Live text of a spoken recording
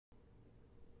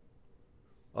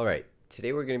All right,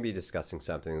 today we're going to be discussing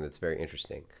something that's very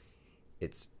interesting.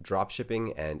 It's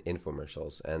dropshipping and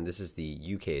infomercials, and this is the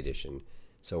UK edition.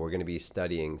 So we're going to be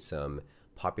studying some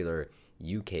popular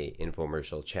UK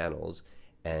infomercial channels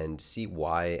and see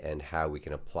why and how we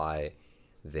can apply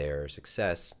their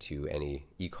success to any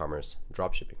e-commerce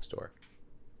dropshipping store.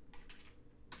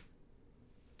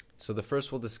 So the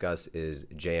first we'll discuss is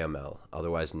JML,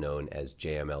 otherwise known as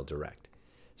JML Direct.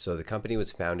 So the company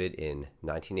was founded in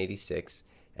 1986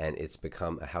 and it's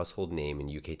become a household name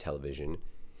in UK television.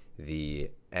 The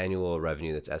annual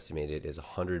revenue that's estimated is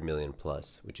 100 million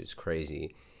plus, which is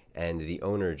crazy. And the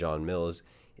owner, John Mills,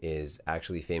 is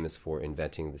actually famous for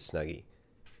inventing the Snuggie.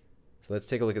 So let's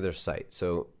take a look at their site.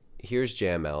 So here's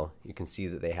JML. You can see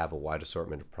that they have a wide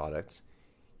assortment of products.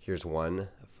 Here's one,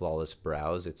 Flawless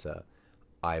Brows. It's a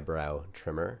eyebrow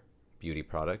trimmer, beauty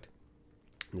product.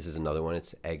 This is another one,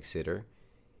 it's Egg Sitter.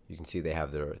 You can see they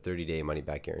have their 30-day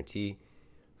money-back guarantee,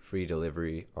 free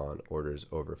delivery on orders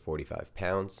over 45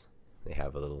 pounds. They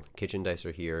have a little kitchen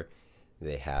dicer here.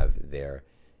 They have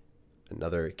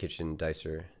another kitchen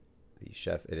dicer, the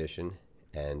Chef Edition,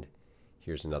 and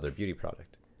here's another beauty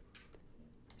product.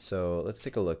 So let's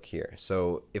take a look here.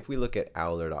 So if we look at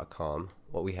Owler.com,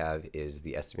 what we have is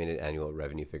the estimated annual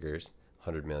revenue figures,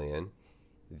 100 million.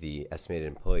 The estimated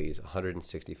employees,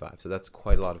 165. So that's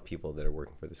quite a lot of people that are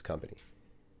working for this company.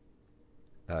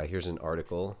 Here's an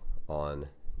article on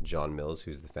John Mills,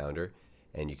 who's the founder,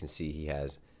 and you can see he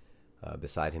has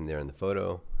beside him there in the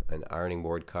photo an ironing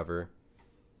board cover.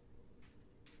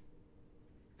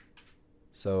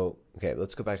 So, okay,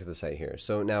 let's go back to the site here.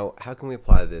 So now, how can we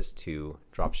apply this to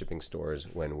dropshipping stores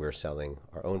when we're selling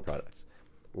our own products?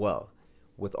 Well,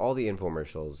 with all the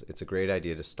infomercials, it's a great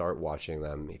idea to start watching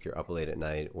them if you're up late at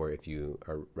night or if you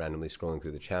are randomly scrolling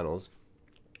through the channels.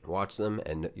 Watch them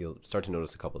and you'll start to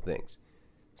notice a couple of things.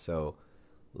 So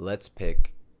let's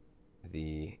pick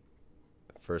the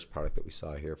first product that we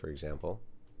saw here, for example,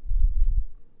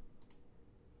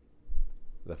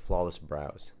 the Flawless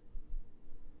Brows.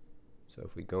 So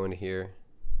if we go into here,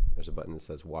 there's a button that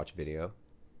says watch video.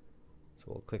 So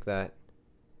we'll click that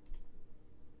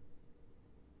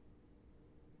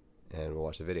and we'll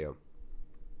watch the video.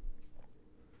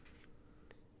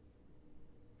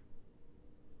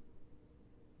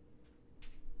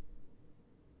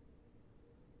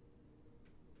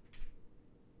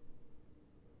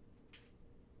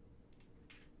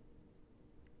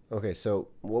 Okay, so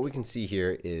what we can see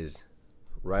here is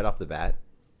right off the bat,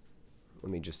 let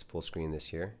me just full screen this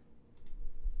here.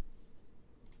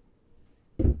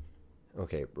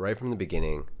 Okay, right from the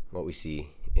beginning, what we see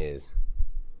is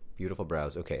beautiful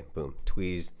brows. Okay, boom,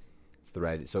 tweeze,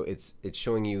 thread. So it's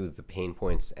showing you the pain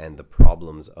points and the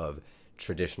problems of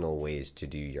traditional ways to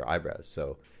do your eyebrows.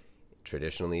 So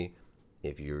traditionally,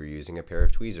 if you're using a pair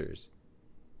of tweezers,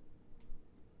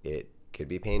 it could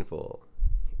be painful.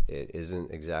 It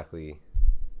isn't exactly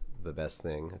the best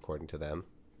thing according to them.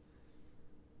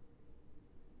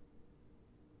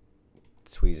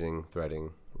 Tweezing,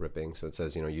 threading, ripping. So it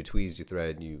says, you know, you tweeze, you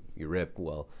thread, you rip.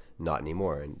 Well, not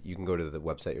anymore. And you can go to the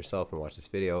website yourself and watch this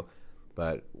video.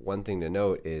 But one thing to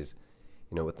note is,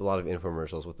 you know, with a lot of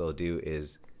infomercials, what they'll do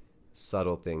is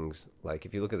subtle things. Like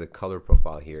if you look at the color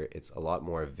profile here, it's a lot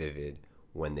more vivid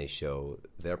when they show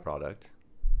their product.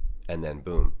 And then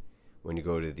boom, when you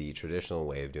go to the traditional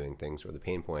way of doing things or the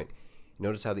pain point,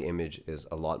 notice how the image is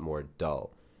a lot more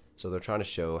dull. So they're trying to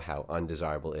show how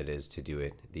undesirable it is to do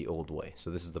it the old way. So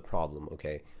this is the problem,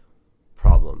 okay?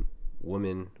 Problem.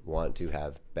 Women want to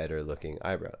have better looking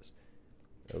eyebrows.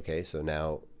 Okay, so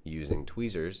now using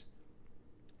tweezers,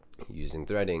 using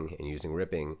threading, and using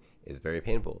ripping is very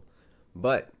painful.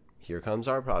 But here comes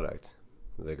our product.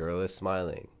 The girl is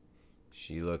smiling.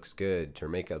 She looks good. Her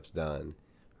makeup's done.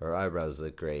 Her eyebrows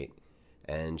look great.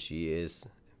 And she is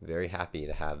very happy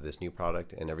to have this new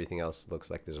product, and everything else looks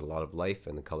like there's a lot of life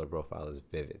and the color profile is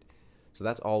vivid. So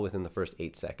that's all within the first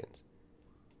 8 seconds.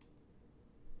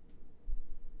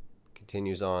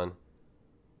 Continues on.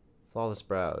 Flawless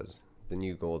Brows, the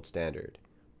new gold standard.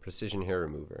 Precision hair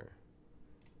remover.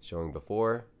 Showing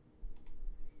before,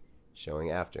 showing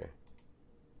after.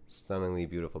 Stunningly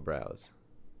beautiful brows.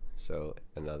 So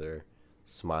another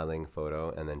smiling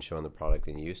photo and then showing the product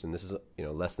in use, and this is, you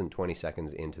know, less than 20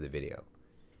 seconds into the video.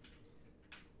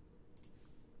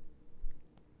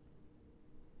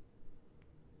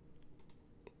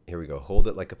 Here we go. Hold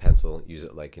it like a pencil, use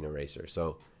it like an eraser.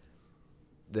 So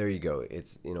there you go.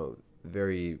 It's, you know,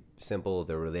 very simple.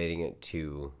 They're relating it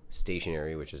to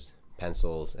stationery, which is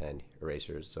pencils and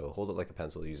erasers. So hold it like a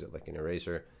pencil, use it like an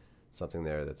eraser. Something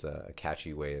there that's a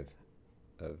catchy way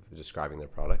of describing their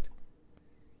product.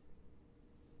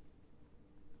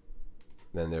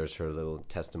 Then there's her little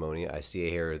testimony. I see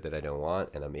a hair that I don't want,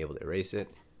 and I'm able to erase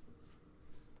it.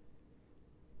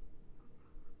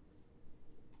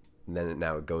 And then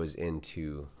now it goes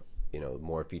into,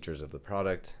 more features of the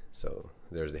product. So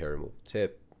there's the hair removal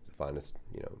tip, the finest,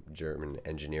 German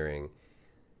engineering.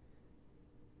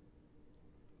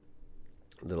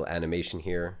 Little animation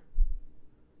here.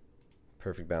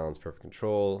 Perfect balance, perfect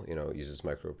control. It uses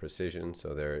micro precision.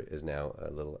 So there is now a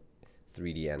little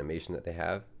 3D animation that they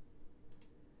have,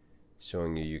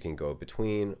 showing you can go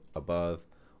between, above,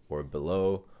 or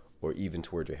below, or even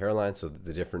towards your hairline. So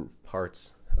the different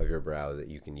parts of your brow that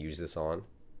you can use this on.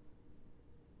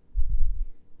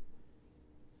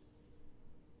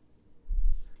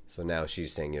 So now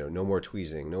she's saying, no more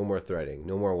tweezing, no more threading,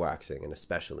 no more waxing, and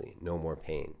especially no more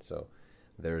pain. So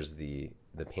there's the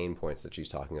pain points that she's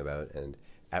talking about, and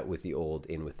out with the old,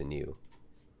 in with the new.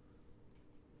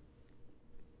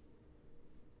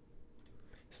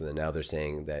 So then now they're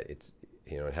saying that it's,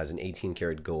 it has an 18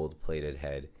 karat gold plated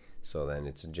head. So then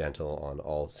it's gentle on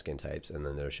all skin types. And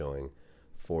then they're showing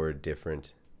 4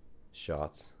 different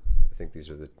shots. I think these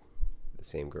are the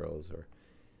same girls,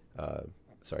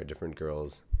 or different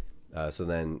girls. So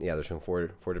then, they're showing four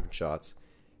different shots,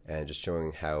 and just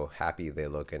showing how happy they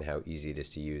look and how easy it is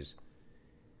to use.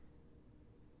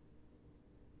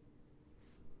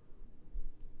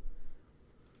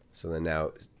 So then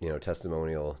now,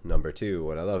 testimonial number 2,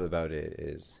 what I love about it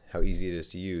is how easy it is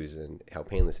to use and how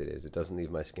painless it is. It doesn't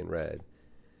leave my skin red.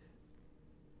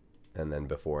 And then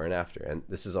before and after. And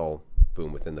this is all,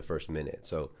 boom, within the first minute.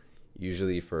 So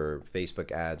usually for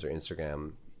Facebook ads or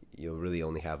Instagram, you'll really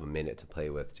only have a minute to play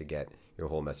with to get your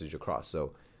whole message across.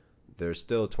 So there's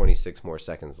still 26 more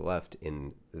seconds left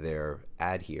in their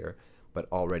ad here, but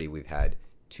already we've had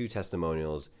 2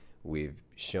 testimonials. We've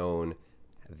shown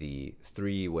the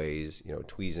 3 ways,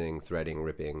 tweezing, threading,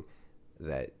 ripping,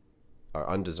 that are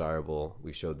undesirable.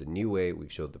 We've showed the new way,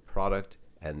 we've showed the product,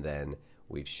 and then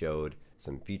we've showed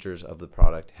some features of the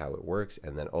product, how it works,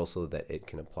 and then also that it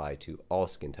can apply to all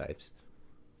skin types.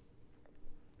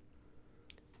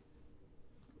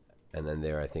 And then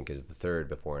there, I think, is the 3rd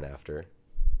before and after.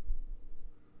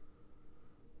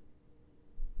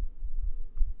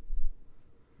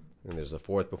 And there's the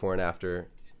 4th before and after,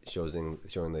 showing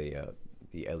the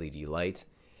LED light.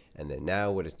 And then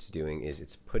now what it's doing is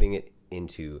it's putting it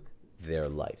into their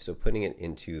life. So putting it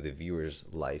into the viewer's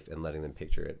life and letting them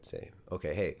picture it, say,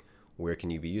 okay, hey, where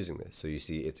can you be using this? So you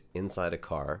see it's inside a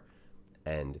car,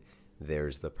 and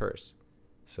there's the purse.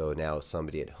 So now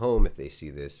somebody at home, if they see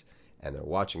this and they're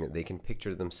watching it, they can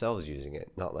picture themselves using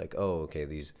it. Not like, oh, okay,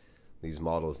 these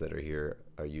models that are here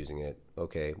are using it.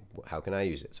 Okay, how can I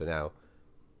use it? So now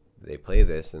they play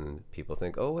this and people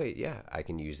think, oh wait, yeah, I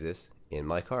can use this in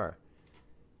my car.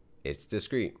 It's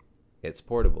discreet, it's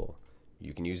portable,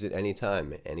 you can use it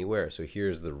anytime, anywhere. So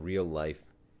here's the real life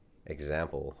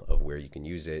example of where you can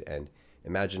use it, and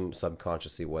imagine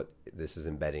subconsciously what this is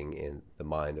embedding in the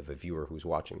mind of a viewer who's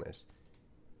watching this.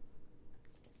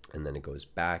 And then it goes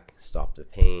back, stop the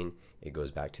pain, it goes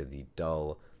back to the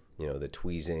dull, the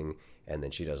tweezing, and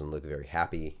then she doesn't look very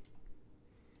happy.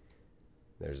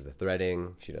 There's the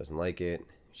threading, she doesn't like it,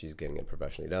 she's getting it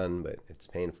professionally done, but it's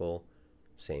painful.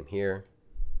 Same here.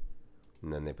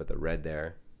 And then they put the red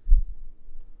there.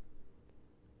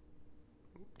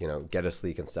 Get a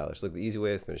sleek and stylish look the easy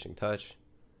way, finishing touch.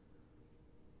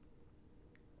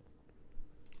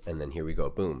 And then here we go,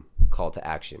 boom, call to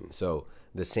action. So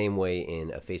the same way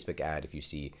in a Facebook ad, if you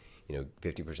see,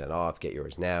 50% off, get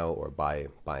yours now, or buy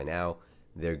now,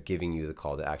 they're giving you the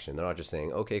call to action. They're not just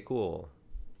saying, okay, cool,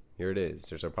 here it is,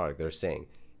 here's our product. They're saying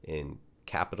in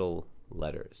capital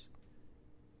letters,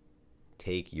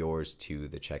 take yours to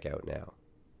the checkout now.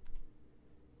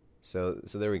 So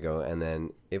there we go. And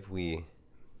then if we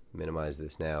minimize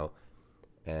this now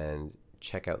and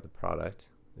check out the product,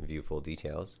 view full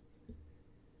details.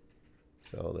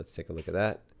 So let's take a look at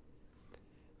that.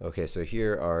 Okay, so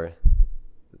here are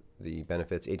the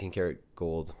benefits. 18 karat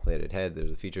gold plated head.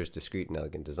 There's the features: discreet and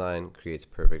elegant design, creates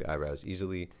perfect eyebrows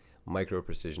easily, micro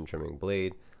precision trimming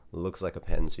blade, looks like a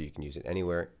pen so you can use it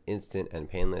anywhere, instant and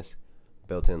painless,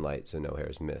 built-in light so no hair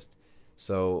is missed.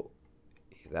 So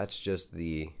that's just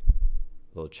the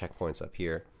little checkpoints up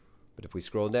here. But if we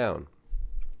scroll down,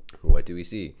 what do we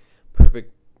see?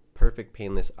 Perfect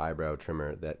painless eyebrow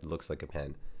trimmer that looks like a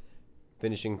pen.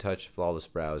 Finishing touch flawless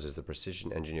brows is the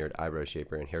precision engineered eyebrow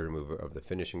shaper and hair remover of the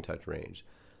finishing touch range.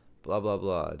 Blah blah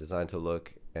blah. Designed to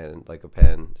look and like a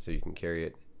pen so you can carry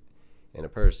it in a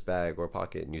purse, bag, or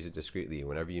pocket and use it discreetly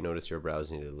whenever you notice your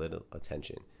brows need a little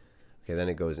attention. Okay, then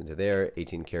it goes into there.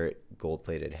 18 karat gold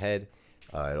plated head.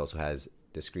 It also has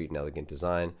discreet and elegant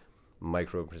design.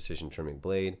 micro precision trimming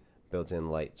blade, built-in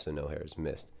light so no hair is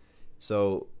missed.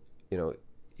 So,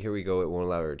 here we go. It won't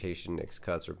allow irritation, nicks,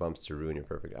 cuts, or bumps to ruin your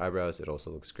perfect eyebrows. It also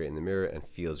looks great in the mirror and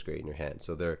feels great in your hand.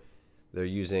 So they're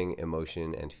using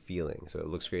emotion and feeling. So it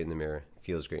looks great in the mirror,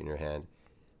 feels great in your hand.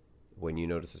 When you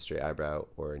notice a stray eyebrow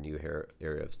or a new hair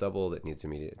area of stubble that needs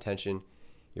immediate attention,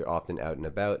 you're often out and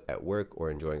about at work or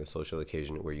enjoying a social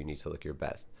occasion where you need to look your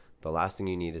best. The last thing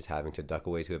you need is having to duck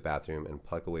away to a bathroom and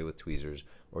pluck away with tweezers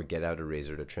or get out a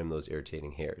razor to trim those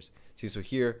irritating hairs. See, so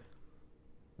here,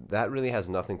 that really has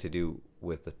nothing to do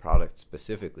with the product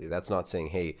specifically. That's not saying,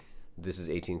 hey, this is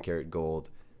 18 karat gold,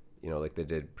 like they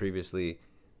did previously.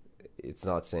 It's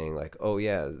not saying like, oh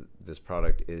yeah, this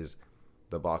product is,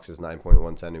 the box is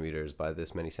 9.1 centimeters by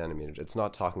this many centimeters. It's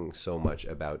not talking so much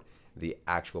about the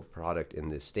actual product in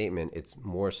this statement. It's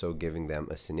more so giving them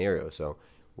a scenario. So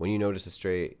when you notice a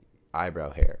stray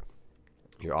eyebrow hair,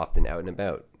 you're often out and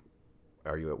about.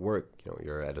 Are you at work?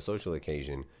 You're at a social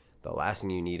occasion. The last thing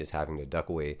you need is having to duck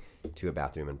away to a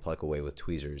bathroom and pluck away with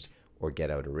tweezers or get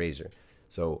out a razor.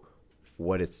 So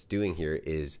what it's doing here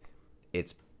is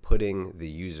it's putting the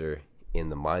user in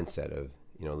the mindset of,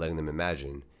 letting them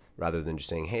imagine, rather than just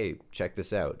saying, hey, check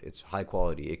this out. It's high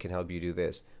quality. It can help you do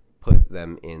this. Put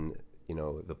them in,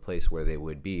 the place where they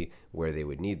would be, where they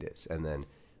would need this. And then,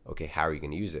 okay, how are you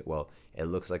going to use it? Well, it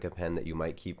looks like a pen that you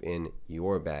might keep in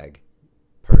your bag,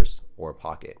 purse, or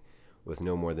pocket. With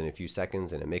no more than a few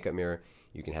seconds and a makeup mirror,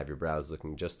 you can have your brows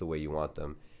looking just the way you want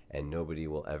them, and nobody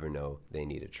will ever know they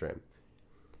need a trim.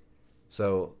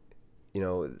 So,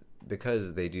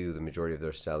 because they do the majority of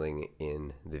their selling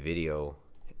in the video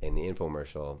and the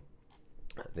infomercial,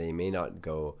 they may not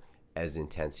go as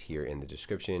intense here in the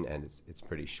description, and it's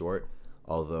pretty short.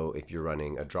 Although if you're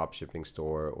running a dropshipping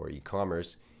store or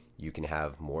e-commerce, you can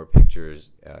have more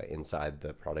pictures inside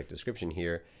the product description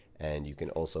here, and you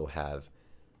can also have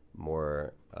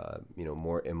more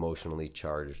more emotionally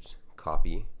charged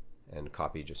copy, and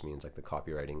copy just means like the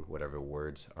copywriting, whatever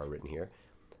words are written here.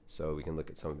 So we can look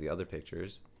at some of the other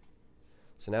pictures.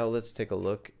 So now let's take a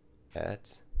look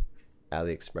at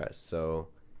AliExpress. So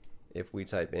if we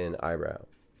type in eyebrow,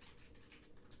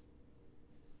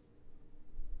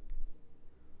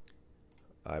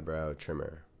 eyebrow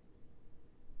trimmer,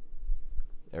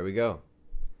 there we go.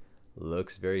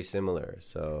 Looks very similar.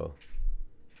 So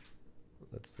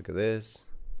let's look at this.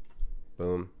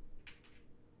 Boom.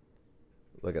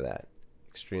 Look at that.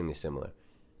 Extremely similar.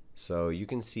 So you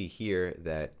can see here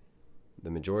that the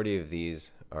majority of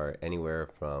these are anywhere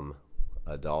from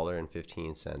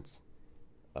 $1.15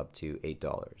 up to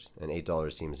 $8. And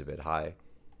 $8 seems a bit high.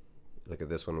 Look at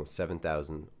this one with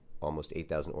 7,000, almost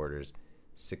 8,000 orders,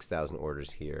 6,000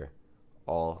 orders here,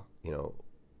 all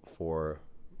 4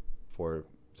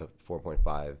 to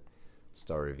 4.5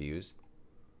 star reviews.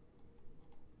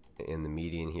 In the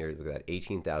median here, look at that,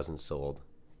 18,000 sold,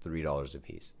 $3 a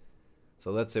piece. So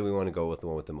let's say we want to go with the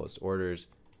one with the most orders.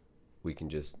 We can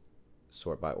just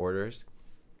sort by orders.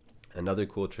 Another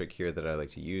cool trick here that I like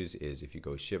to use is if you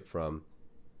go ship from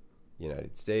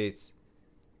United States,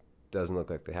 doesn't look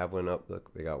like they have one up.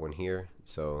 Look, they got one here.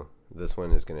 So this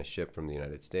one is going to ship from the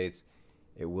United States.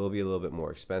 It will be a little bit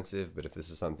more expensive, but if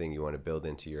this is something you want to build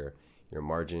into your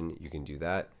margin, you can do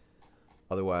that.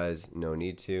 Otherwise, no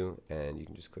need to, and you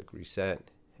can just click reset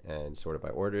and sort it by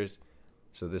orders.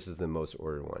 So this is the most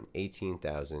ordered one,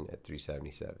 18,000 at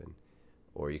 $377.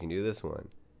 Or you can do this one,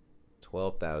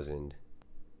 12,000.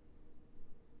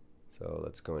 So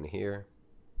let's go in here.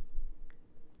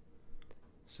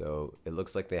 So it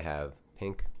looks like they have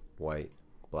pink, white,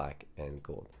 black, and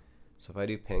gold. So if I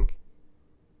do pink,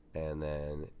 and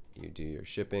then you do your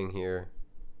shipping here,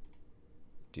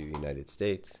 do United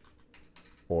States,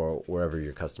 or wherever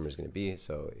your customer is going to be.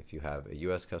 So if you have a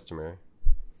US customer,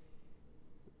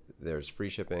 there's free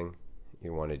shipping.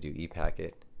 You want to do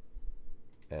e-packet,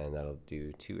 and that'll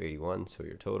do $281. So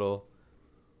your total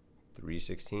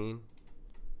 $316.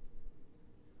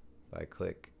 If I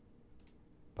click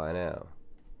buy now,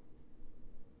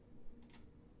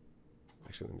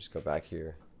 actually let me just go back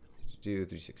here, do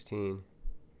 $316.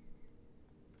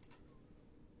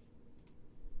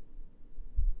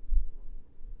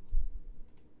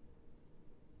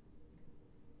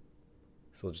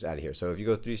 So we'll just add it here. So if you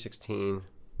go $316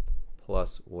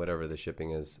 plus whatever the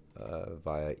shipping is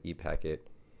via e-packet,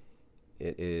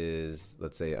 it is,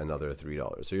 let's say, another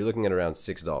 $3. So you're looking at around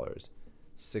 $6.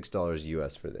 $6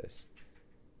 US for this.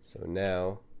 So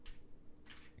now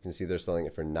you can see they're selling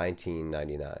it for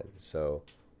 $19.99. So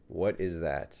what is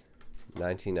that?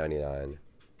 19.99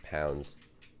 pounds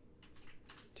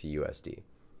to USD.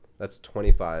 That's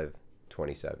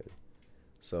 $25.27.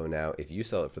 So now if you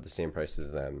sell it for the same price as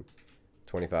them,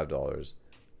 $25,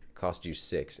 cost you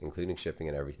 $6, including shipping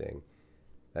and everything.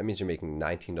 That means you're making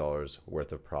 $19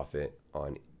 worth of profit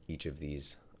on each of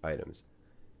these items.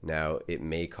 Now, it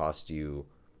may cost you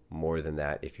more than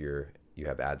that if you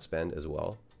have ad spend as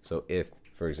well. So if,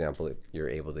 for example, if you're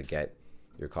able to get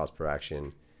your cost per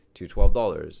action to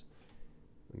 $12,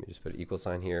 let me just put an equal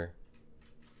sign here.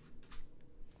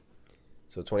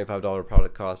 So $25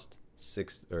 product cost,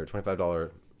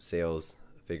 $25 sales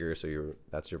figure. So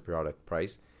that's your product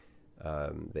price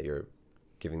that you're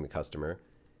giving the customer,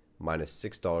 minus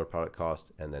 $6 product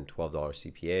cost, and then $12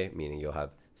 CPA, meaning you'll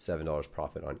have $7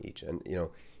 profit on each. And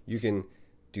you can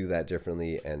do that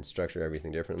differently and structure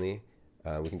everything differently.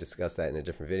 We can discuss that in a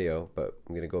different video, but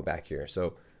I'm going to go back here.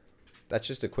 So that's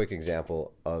just a quick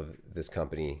example of this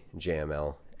company,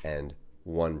 JML, and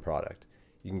one product.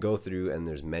 You can go through and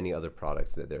there's many other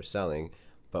products that they're selling,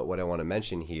 but what I want to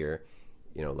mention here,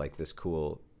 like this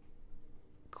cool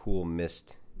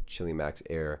mist Chili Max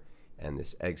Air and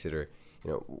this egg sitter,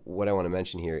 what I want to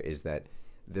mention here is that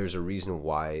there's a reason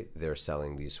why they're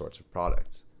selling these sorts of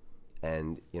products.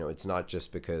 And it's not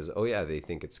just because, oh yeah, they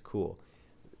think it's cool.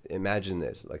 Imagine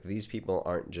this, like these people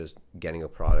aren't just getting a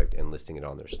product and listing it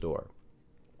on their store.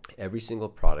 Every single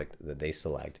product that they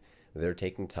select, they're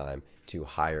taking time to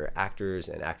hire actors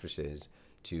and actresses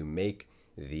to make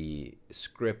the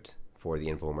script for the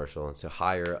infomercial and to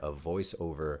hire a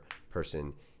voiceover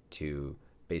person to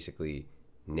basically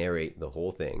narrate the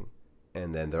whole thing.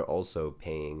 And then they're also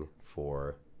paying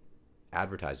for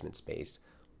advertisement space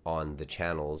on the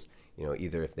channels,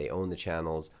 either if they own the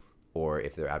channels or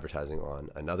if they're advertising on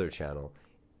another channel.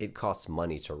 It costs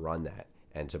money to run that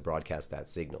and to broadcast that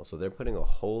signal. So they're putting a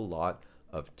whole lot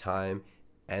of time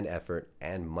and effort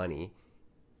and money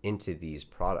into these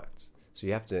products. So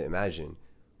you have to imagine,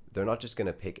 they're not just going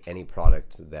to pick any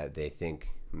product that they think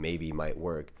maybe might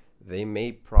work. They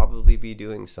may probably be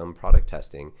doing some product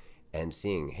testing and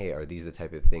seeing, hey, are these the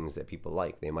type of things that people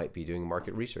like? They might be doing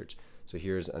market research. So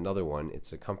here's another one.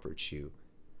 It's a comfort shoe.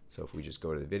 So if we just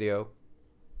go to the video,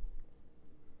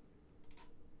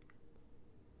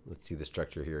 let's see the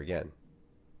structure here again.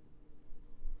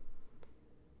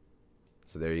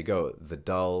 So there you go, the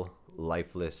dull,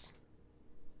 lifeless,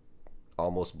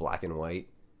 almost black and white,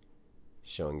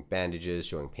 showing bandages,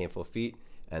 showing painful feet,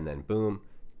 and then boom,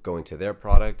 going to their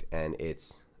product, and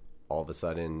it's all of a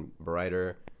sudden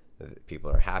brighter.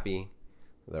 People are happy,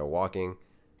 they're walking.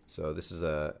 So this is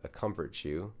a comfort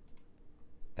shoe,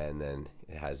 and then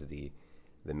it has the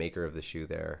maker of the shoe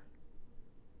there.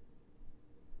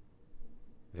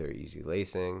 Very easy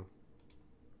lacing.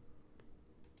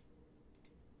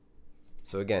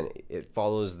 So again, it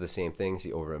follows the same thing.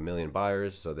 See, over 1 million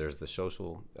buyers. So there's the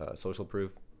social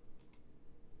proof.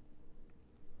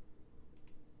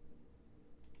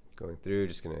 Going through,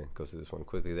 just gonna go through this one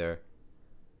quickly there.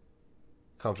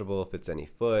 Comfortable, fits any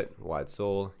foot, wide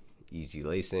sole, easy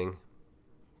lacing.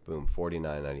 Boom,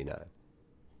 $49.99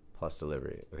 plus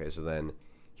delivery. Okay, so then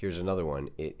here's another one.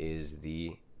 It is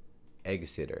the egg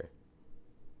sitter.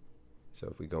 So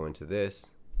if we go into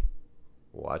this,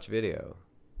 watch video.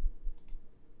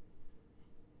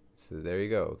 So there you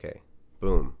go. Okay,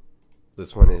 boom.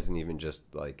 This one isn't even just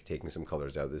like taking some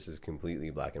colors out. This is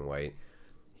completely black and white.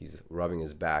 He's rubbing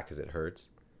his back because it hurts.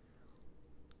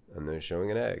 And they're showing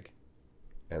an egg.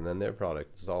 And then their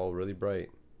product is all really bright.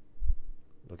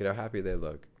 Look at how happy they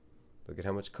look. Look at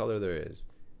how much color there is.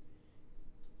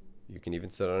 You can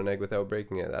even sit on an egg without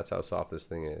breaking it. That's how soft this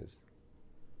thing is.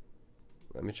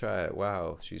 Let me try it.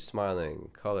 Wow, she's smiling.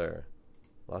 Color.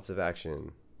 Lots of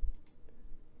action.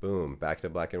 Boom, back to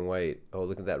black and white. Oh,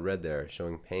 look at that red there,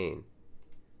 showing pain.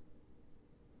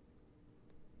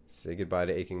 Say goodbye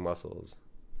to aching muscles.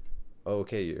 Oh,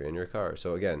 okay, you're in your car.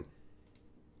 So again,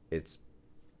 it's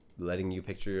letting you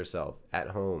picture yourself at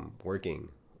home, working,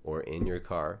 or in your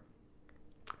car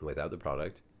without the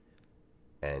product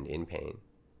and in pain.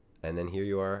 And then here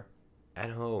you are at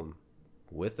home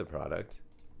with the product,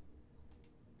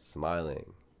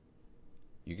 smiling.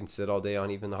 You can sit all day on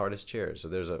even the hardest chairs. So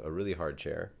there's a really hard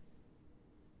chair.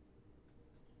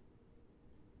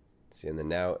 See, and then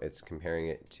now it's comparing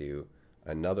it to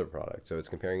another product. So it's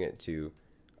comparing it to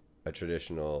a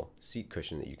traditional seat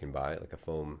cushion that you can buy, like a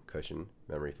foam cushion,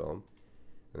 memory foam.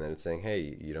 And then it's saying,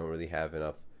 hey, you don't really have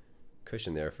enough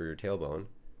cushion there for your tailbone.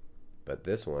 But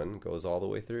this one goes all the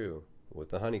way through with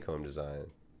the honeycomb design.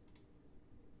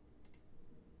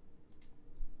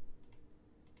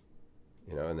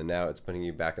 And then now it's putting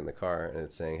you back in the car and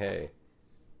it's saying, hey,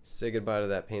 say goodbye to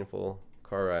that painful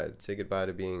car ride. Say goodbye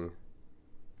to being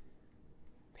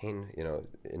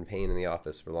in pain in the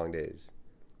office for long days.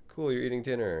 Cool, you're eating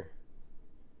dinner.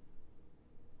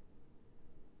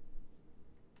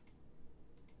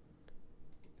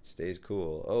 stays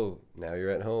cool. Oh, now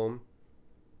you're at home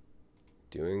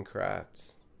doing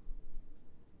crafts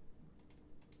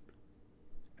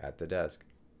at the desk.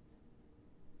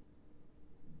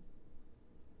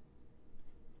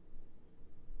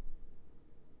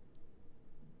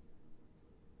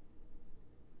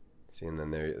 See, and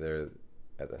then they're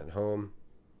at home,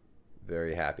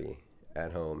 very happy,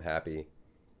 at home, happy,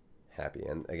 happy.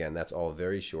 And again, that's all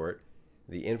very short.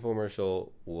 The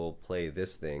infomercial will play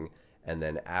this thing, and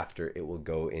then after it will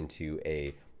go into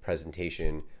a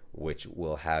presentation which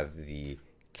will have the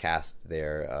cast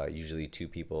there, usually two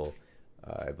people.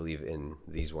 I believe in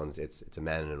these ones it's a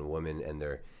man and a woman, and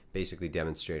they're basically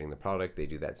demonstrating the product. They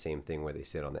do that same thing where they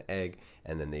sit on the egg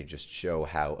and then they just show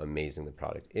how amazing the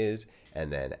product is. And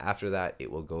then after that,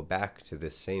 it will go back to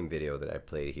this same video that I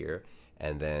played here,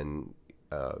 and then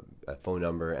a phone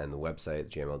number and the website,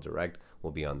 JML Direct,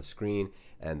 will be on the screen,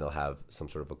 and they'll have some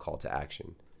sort of a call to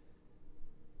action.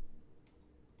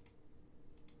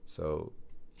 So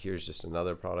here's just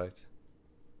another product.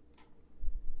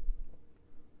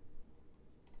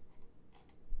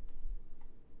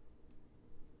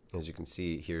 As you can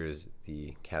see, here's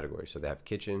the category. So they have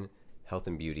kitchen, health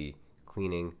and beauty,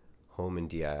 cleaning, home and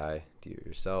DIY, do it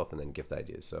yourself, and then gift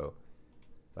ideas. So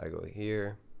if I go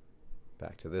here,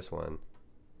 back to this one,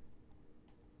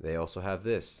 they also have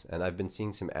this. And I've been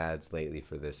seeing some ads lately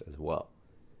for this as well.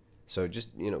 So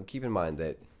just, keep in mind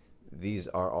that these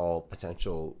are all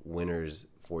potential winners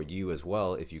for you as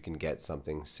well if you can get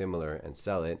something similar and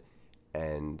sell it.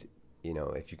 And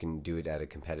if you can do it at a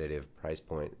competitive price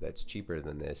point that's cheaper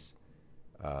than this,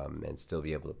 and still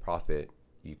be able to profit,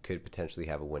 you could potentially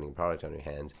have a winning product on your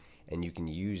hands. And you can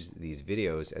use these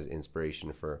videos as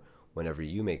inspiration for whenever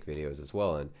you make videos as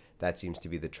well. And that seems to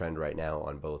be the trend right now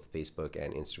on both Facebook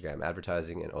and Instagram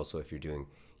advertising. And also if you're doing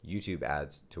YouTube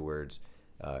ads towards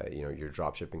your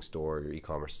dropshipping store, your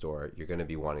e-commerce store, you're going to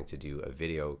be wanting to do a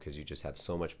video because you just have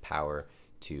so much power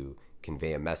to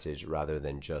convey a message rather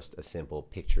than just a simple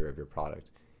picture of your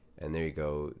product. And there you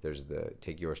go. There's the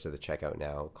take yours to the checkout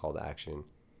now call to action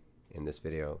in this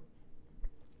video.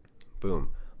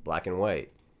 Boom, black and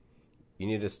white. You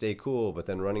need to stay cool, but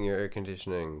then running your air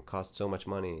conditioning costs so much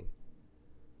money.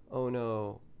 Oh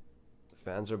no,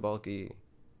 fans are bulky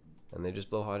and they just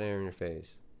blow hot air in your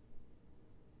face.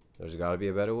 There's got to be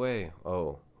a better way.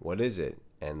 Oh, what is it?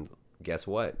 And guess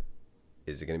what?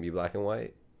 Is it going to be black and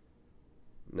white?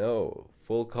 No,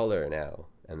 full color now.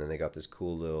 And then they got this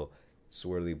cool little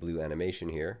swirly blue animation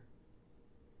here.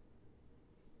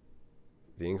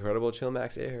 The incredible Chill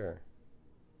Max Air.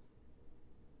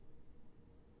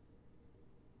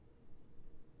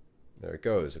 There it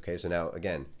goes. Okay, so now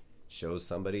again, shows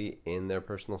somebody in their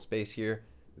personal space here.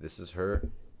 This is her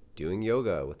doing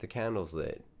yoga with the candles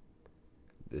lit.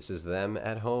 This is them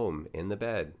at home in the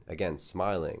bed, again,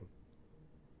 smiling.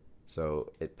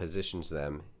 So it positions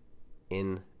them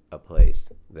in a place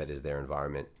that is their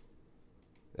environment.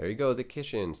 There you go, the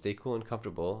kitchen. Stay cool and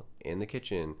comfortable in the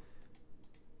kitchen.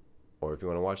 Or if you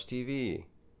want to watch TV,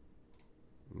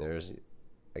 there's,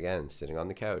 again, sitting on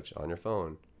the couch, on your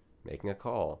phone, making a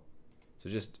call. So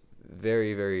just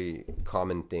very, very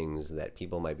common things that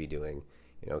people might be doing.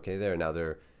 Okay, now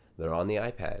they're on the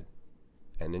iPad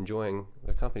and enjoying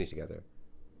their company together.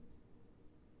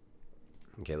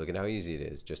 Okay, look at how easy it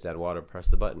is. Just add water,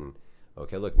 press the button.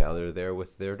 Okay, look, now they're there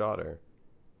with their daughter.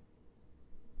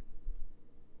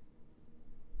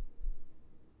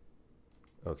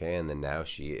 Okay, and then now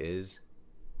she is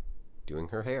doing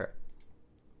her hair.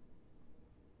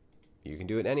 You can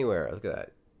do it anywhere. Look at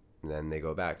that. And then they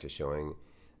go back to showing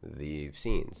the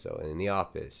scene. So in the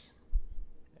office,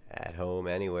 at home,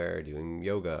 anywhere, doing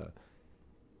yoga,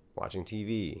 watching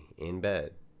TV, in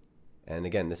bed. And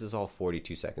again, this is all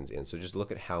 42 seconds in. So just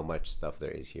look at how much stuff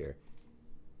there is here.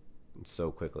 And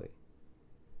so quickly.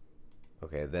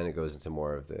 Okay, then it goes into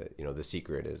more of the, the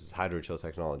secret is hydrochill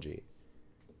technology.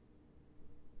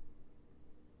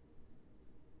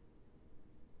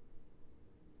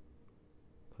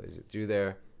 Plays it through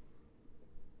there.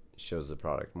 Shows the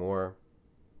product more.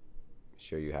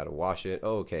 Show you how to wash it.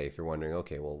 Oh, okay, if you're wondering,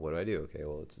 okay, well, what do I do? Okay,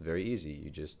 well, it's very easy. You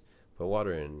just put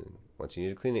water in. And once you need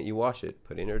to clean it, you wash it.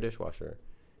 Put it in your dishwasher.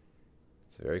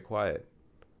 It's very quiet.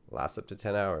 Lasts up to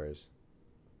 10 hours.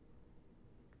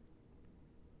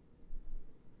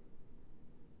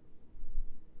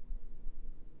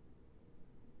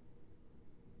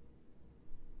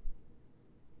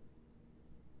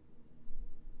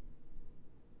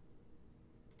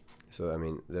 So, I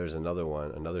mean, there's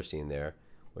another scene there,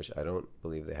 which I don't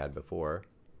believe they had before,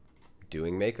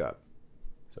 doing makeup.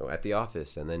 So at the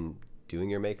office and then doing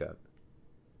your makeup.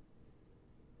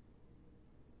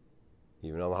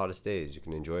 Even on the hottest days, you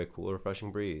can enjoy a cool,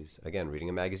 refreshing breeze. Again, reading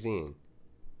a magazine.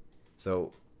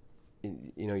 So,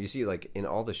 you know, you see, like, in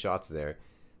all the shots there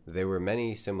were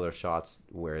many similar shots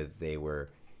where they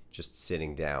were just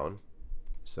sitting down.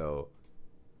 So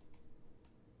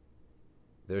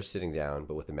they're sitting down,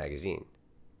 but with a magazine.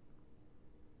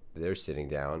 They're sitting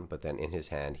down, but then in his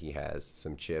hand he has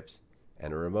some chips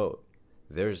and a remote.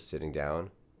 They're sitting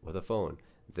down with a phone.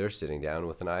 They're sitting down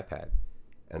with an iPad.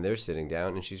 And they're sitting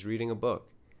down and she's reading a book.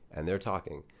 And they're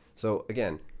talking. So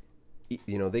again,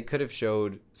 you know, they could have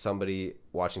showed somebody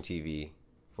watching TV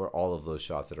for all of those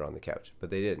shots that are on the couch, but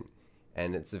they didn't.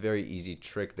 And it's a very easy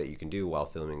trick that you can do while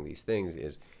filming these things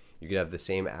is you could have the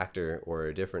same actor or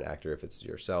a different actor if it's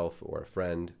yourself or a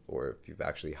friend, or if you've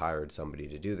actually hired somebody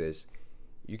to do this,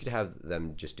 you could have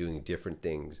them just doing different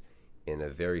things in a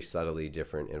very subtly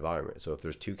different environment. So if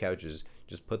there's two couches,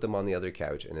 just put them on the other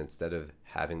couch, and instead of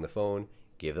having the phone,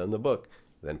 give them the book,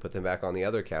 then put them back on the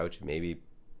other couch, maybe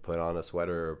put on a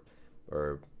sweater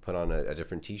or put on a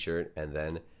different t-shirt, and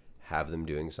then have them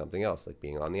doing something else, like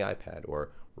being on the iPad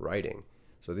or writing.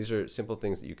 So these are simple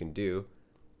things that you can do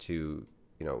to,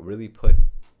 you know, really put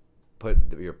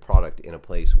your product in a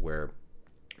place where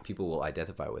people will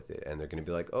identify with it, and they're going to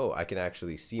be like, oh, I can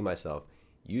actually see myself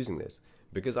using this,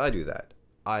 because I do that.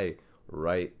 I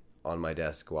write on my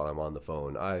desk while I'm on the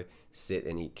phone. I sit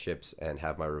and eat chips and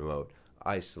have my remote.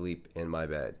 I sleep in my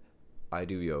bed. I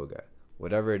do yoga.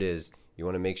 Whatever it is, you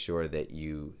want to make sure that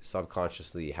you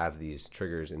subconsciously have these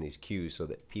triggers and these cues so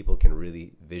that people can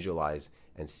really visualize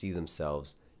and see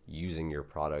themselves using your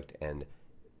product, and,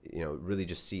 you know, really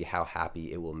just see how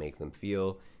happy it will make them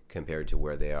feel compared to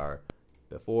where they are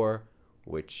before,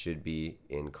 which should be,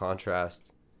 in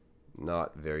contrast,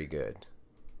 not very good.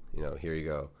 You know, here you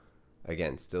go.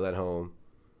 Again, still at home.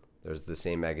 There's the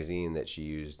same magazine that she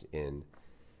used in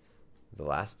the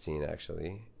last scene,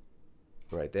 actually.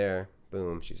 Right there.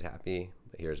 Boom, she's happy.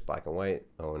 But here's black and white.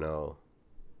 Oh no.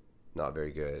 Not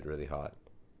very good. Really hot.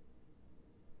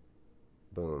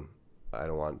 Boom. I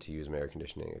don't want to use my air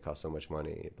conditioning. It costs so much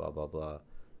money. Blah, blah, blah.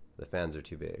 The fans are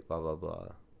too big. Blah, blah, blah.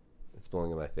 It's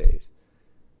blowing in my face.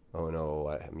 Oh no,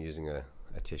 I'm using a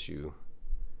tissue.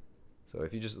 So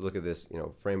if you just look at this, you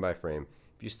know, frame by frame,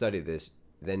 if you study this,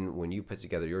 then when you put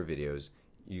together your videos,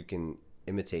 you can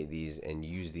imitate these and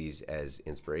use these as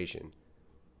inspiration.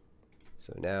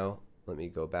 So now let me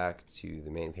go back to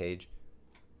the main page.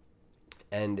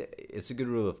 And it's a good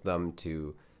rule of thumb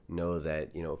to know that,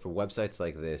 you know, for websites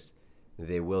like this,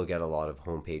 they will get a lot of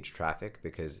homepage traffic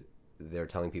because they're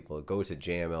telling people to go to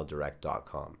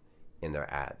jmldirect.com in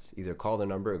their ads. Either call the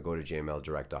number or go to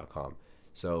jmldirect.com.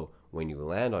 So when you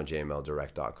land on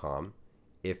jmldirect.com,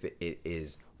 if it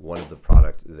is one of the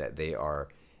products that they are,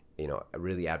 you know,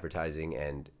 really advertising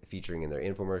and featuring in their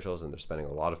infomercials, and they're spending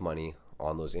a lot of money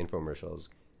on those infomercials,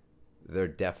 they're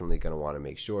definitely going to want to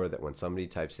make sure that when somebody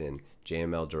types in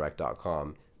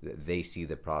jmldirect.com, that they see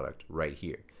the product right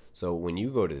here. So when you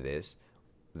go to this,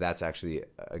 that's actually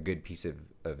a good piece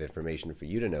of information for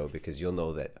you to know, because you'll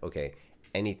know that, okay,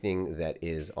 anything that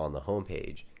is on the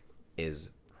homepage is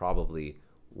probably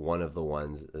one of the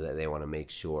ones that they want to make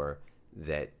sure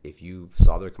that if you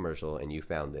saw their commercial and you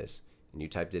found this and you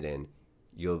typed it in,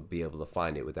 you'll be able to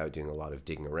find it without doing a lot of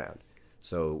digging around.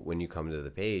 So when you come to the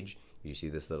page, you see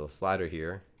this little slider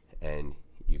here, and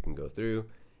you can go through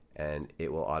and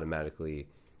it will automatically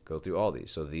go through all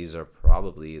these. So these are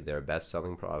probably their best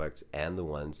selling products and the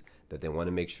ones that they want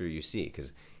to make sure you see,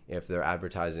 because if they're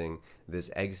advertising this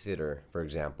egg sitter, for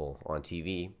example, on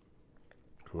TV,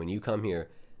 when you come here,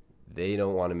 they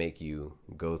don't want to make you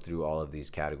go through all of these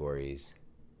categories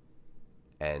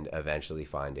and eventually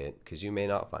find it, because you may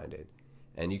not find it.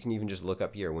 And you can even just look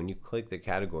up here. When you click the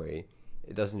category,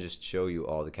 it doesn't just show you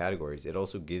all the categories. It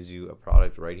also gives you a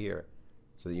product right here.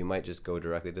 So you might just go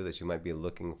directly to this. You might be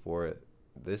looking for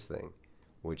this thing,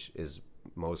 which is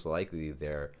most likely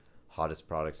their hottest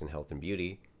product in health and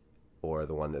beauty, or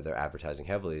the one that they're advertising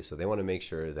heavily. So they want to make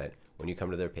sure that when you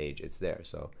come to their page, it's there.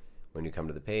 So when you come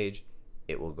to the page,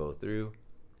 it will go through.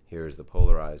 Here's the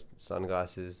polarized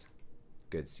sunglasses.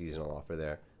 Good seasonal offer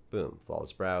there. Boom,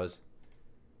 flawless brows.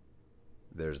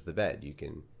 There's the bed. You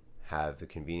can have the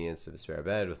convenience of a spare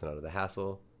bed with none of the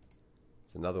hassle.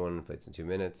 It's another one, inflates in 2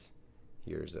 minutes.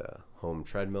 Here's a home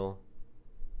treadmill.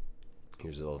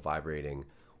 Here's a little vibrating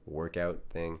workout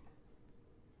thing.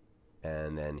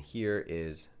 And then here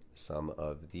is some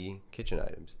of the kitchen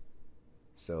items.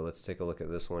 So let's take a look at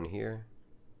this one here.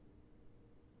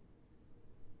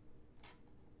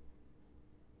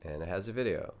 And it has a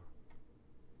video.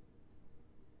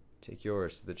 Take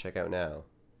yours to the checkout now.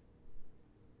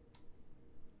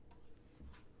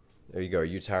 There you go. Are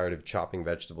you tired of chopping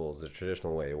vegetables the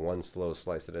traditional way, one slow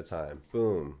slice at a time?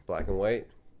 Boom. Black and white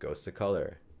goes to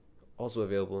color. Also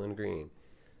available in green.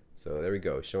 So there we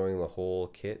go, showing the whole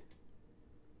kit.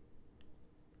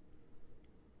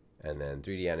 And then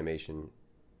 3D animation,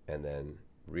 and then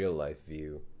real life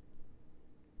view.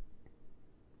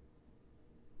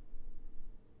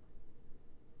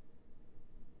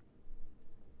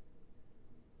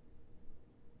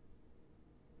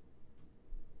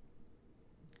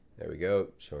 There we go,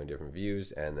 showing different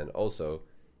views, and then also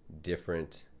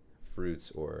different fruits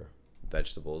or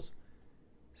vegetables.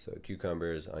 So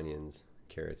cucumbers, onions,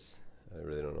 carrots. I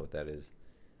really don't know what that is.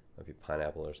 Might be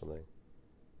pineapple or something.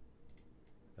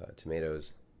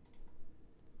 Tomatoes,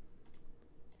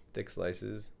 thick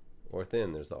slices or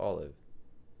thin. There's the olive.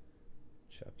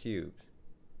 Chopped cubes.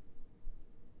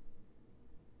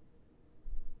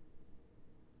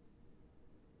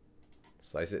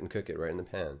 Slice it and cook it right in the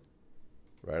pan,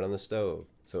 right on the stove.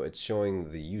 So it's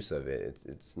showing the use of it.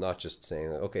 It's not just saying,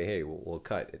 okay, hey, we'll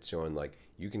cut. It's showing like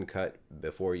you can cut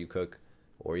before you cook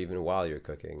or even while you're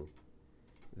cooking.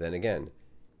 Then again,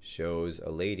 shows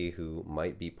a lady who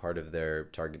might be part of their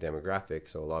target demographic.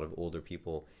 So a lot of older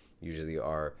people usually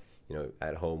are,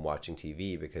 at home watching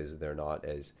TV because they're not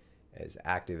as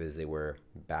active as they were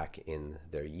back in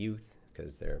their youth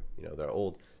because they're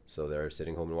old. So they're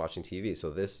sitting home and watching TV. So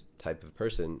this type of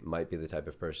person might be the type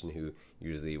of person who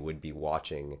usually would be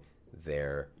watching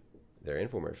their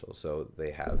infomercials. So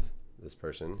they have this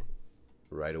person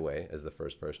right away as the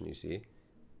first person you see.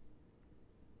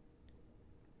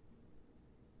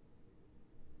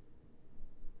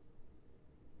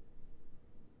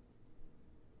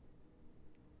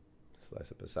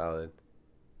 Slice up a salad.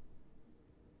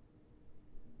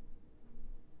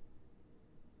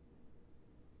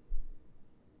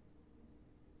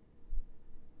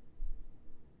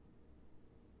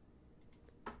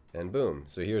 And boom.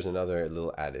 So here's another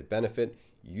little added benefit.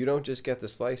 You don't just get the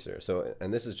slicer. So,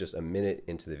 and this is just a minute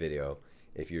into the video.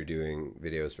 If you're doing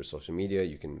videos for social media,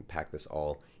 you can pack this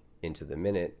all into the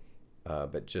minute.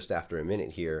 But just after a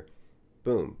minute here,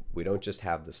 boom, we don't just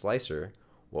have the slicer.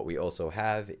 What we also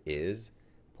have is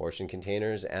portion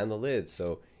containers and the lids.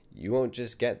 So you won't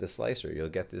just get the slicer. You'll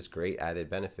get this great added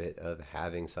benefit of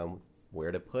having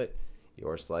somewhere to put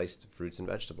your sliced fruits and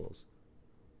vegetables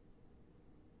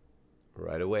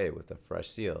right away with a fresh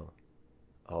seal.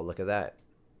 Oh, look at that.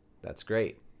 That's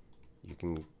great. You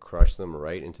can crush them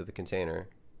right into the container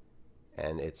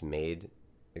and it's made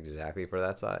exactly for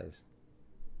that size.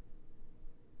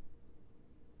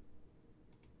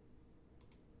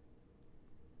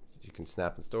 You can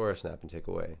snap and store, snap and take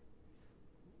away.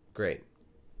 Great.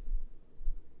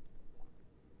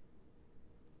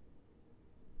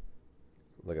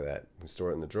 Look at that. You can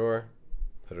store it in the drawer,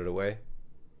 put it away.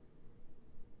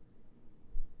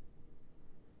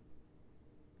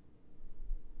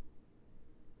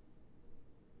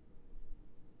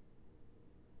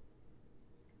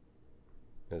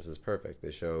 This is perfect.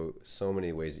 They show so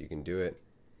many ways that you can do it.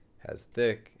 Has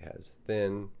thick, has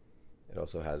thin. It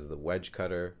also has the wedge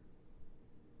cutter,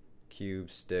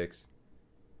 cubes, sticks.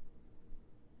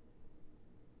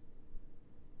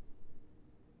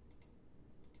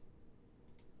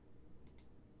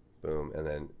 Boom, and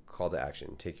then call to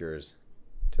action. Take yours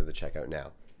to the checkout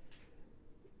now.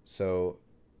 So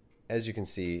as you can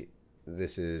see,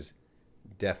 this is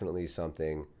definitely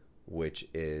something which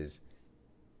is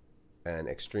an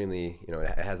extremely,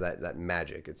 it has that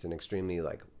magic. It's an extremely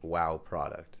like wow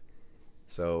product.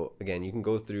 So again, you can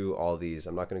go through all these.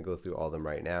 I'm not going to go through all of them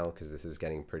right now because this is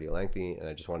getting pretty lengthy, and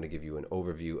I just wanted to give you an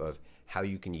overview of how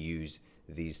you can use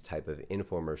these type of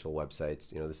infomercial websites.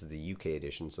 This is the UK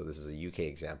edition, so this is a UK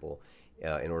example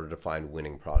in order to find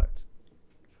winning products.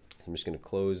 So I'm just going to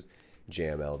close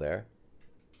JML there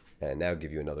and now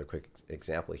give you another quick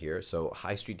example here. So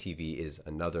High Street TV is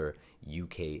another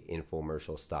UK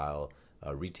infomercial style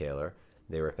retailer.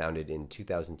 They were founded in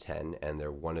 2010 and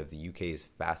they're one of the UK's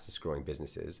fastest growing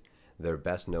businesses. They're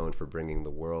best known for bringing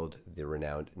the world the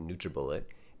renowned NutriBullet,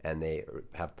 and they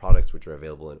have products which are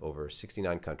available in over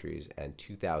 69 countries and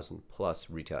 2,000 plus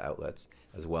retail outlets,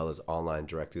 as well as online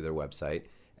direct through their website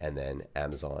and then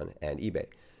Amazon and eBay.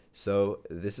 So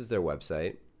this is their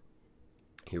website.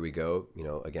 Here we go.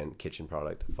 Again, kitchen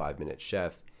product, 5-minute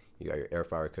chef. You got your air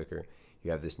fryer cooker. You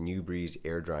have this New Breeze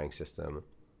air drying system,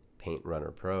 Paint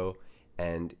Runner Pro,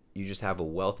 and you just have a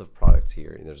wealth of products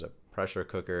here. There's a pressure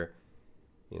cooker,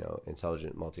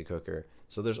 intelligent multi-cooker.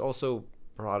 So there's also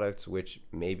products which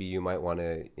maybe you might want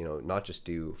to, not just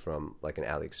do from like an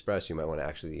AliExpress. You might want to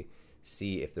actually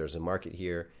see if there's a market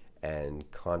here and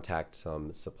contact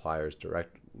some suppliers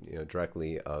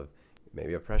directly of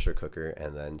maybe a pressure cooker,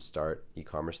 and then start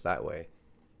e-commerce that way,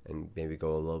 and maybe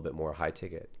go a little bit more high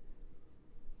ticket.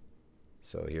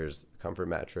 So here's comfort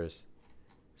mattress.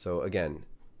 So again,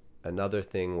 another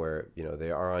thing where, you know,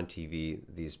 they are on TV,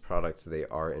 these products, they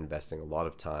are investing a lot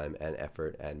of time and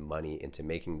effort and money into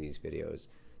making these videos.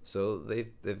 So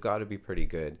they've got to be pretty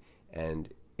good. And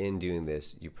in doing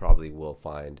this, you probably will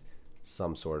find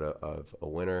some sort of a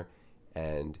winner.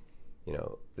 And, you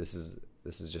know, this is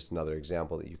just another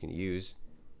example that you can use.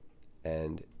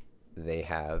 And they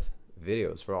have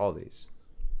videos for all these.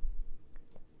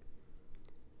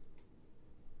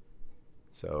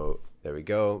 So there we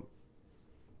go.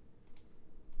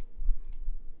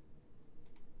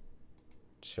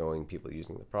 Showing people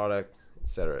using the product,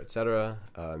 etc., etc.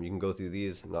 You can go through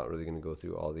these. I'm not really going to go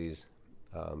through all these,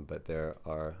 but there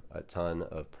are a ton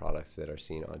of products that are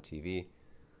seen on TV.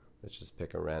 Let's just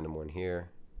pick a random one here.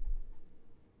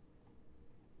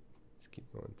 Let's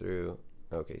keep going through.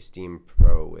 Okay, Steam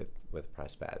Pro with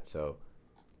press pad. So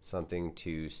something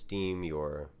to steam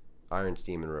your iron,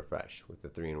 steam, and refresh with the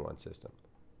 3-in-1 system.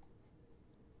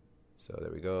 So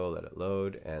there we go. Let it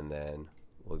load, and then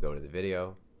we'll go to the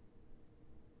video.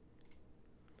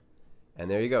 And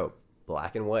there you go,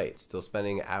 black and white, still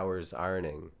spending hours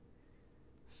ironing,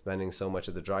 spending so much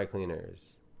at the dry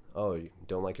cleaners. Oh, you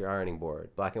don't like your ironing board.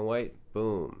 Black and white,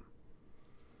 boom.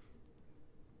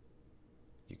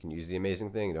 You can use the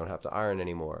amazing thing, you don't have to iron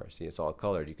anymore. See, it's all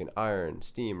colored. You can iron,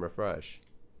 steam, refresh.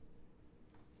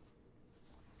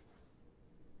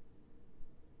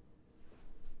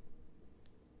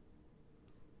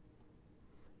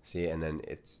 See, and then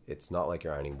it's not like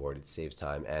your ironing board. It saves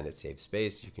time and it saves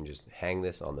space. You can just hang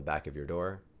this on the back of your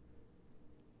door.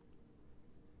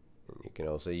 And you can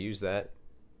also use that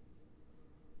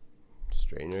to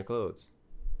straighten your clothes.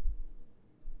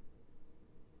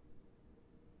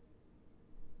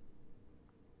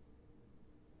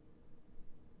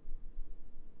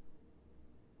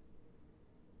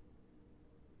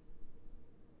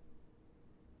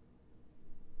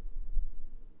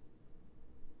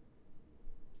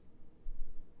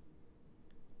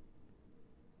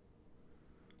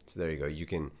 So there you go. You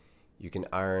can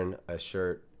iron a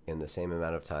shirt in the same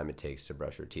amount of time it takes to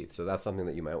brush your teeth. So that's something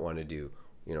that you might want to do,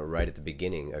 you know, right at the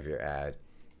beginning of your ad,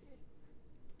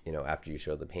 you know, after you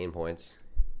show the pain points.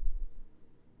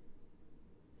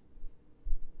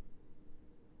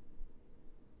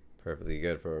 Perfectly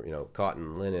good for, you know,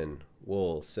 cotton, linen,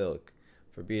 wool, silk,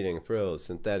 for beading, frills,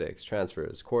 synthetics,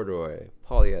 transfers, corduroy,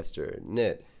 polyester,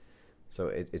 knit. So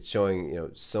it's showing, you know,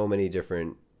 so many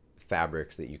different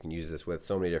fabrics that you can use this with,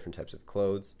 so many different types of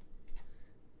clothes.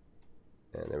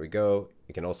 And there we go.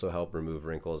 It can also help remove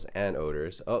wrinkles and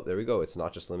odors. Oh, there we go. It's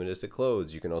not just limited to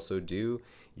clothes. You can also do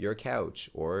your couch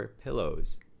or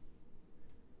pillows.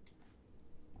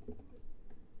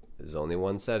 There's only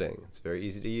one setting. It's very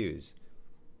easy to use.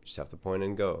 You just have to point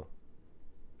and go.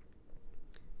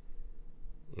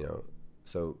 You know,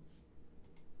 so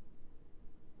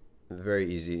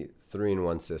very easy,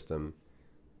 3-in-1 system.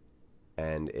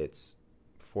 And it's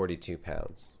 42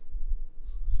 pounds.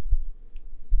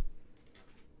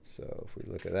 So if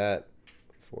we look at that,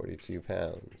 42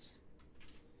 pounds.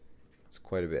 It's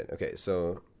quite a bit. Okay, so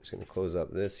I'm just going to close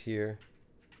up this here.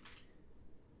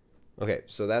 Okay,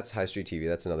 so that's high street TV.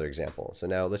 That's another example. So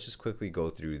now let's just quickly go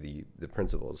through the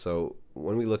principles. So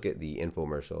when we look at the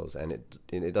infomercials, and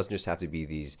it doesn't just have to be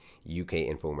these UK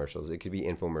infomercials. It could be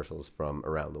infomercials from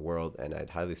around the world, and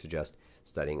I'd highly suggest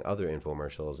studying other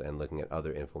infomercials and looking at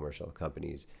other infomercial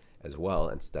companies as well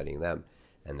and studying them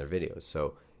and their videos.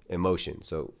 So emotion.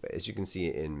 So as you can see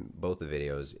in both the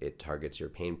videos, it targets your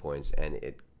pain points and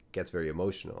it gets very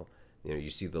emotional. You know,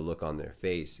 you see the look on their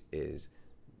face is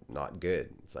not good.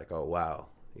 It's like, oh wow,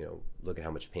 you know, look at how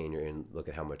much pain you're in, look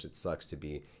at how much it sucks to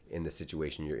be in the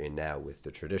situation you're in now. With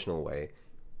the traditional way,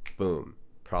 boom,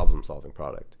 problem solving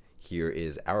product. Here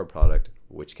is our product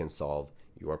which can solve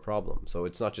your problem. So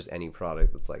it's not just any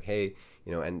product that's like, hey,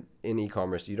 you know, and in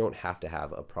e-commerce you don't have to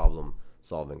have a problem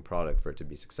solving product for it to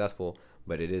be successful,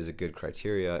 but it is a good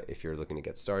criteria if you're looking to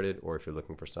get started or if you're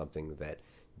looking for something that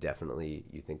definitely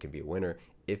you think can be a winner.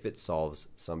 If it solves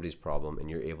somebody's problem and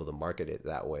you're able to market it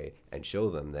that way and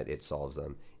show them that it solves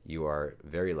them, you are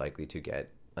very likely to get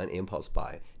an impulse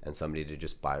buy and somebody to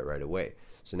just buy it right away.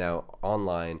 So now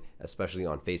online, especially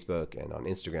on Facebook and on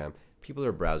Instagram, people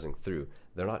are browsing through.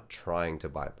 They're not trying to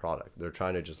buy a product. They're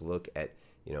trying to just look at,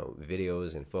 you know,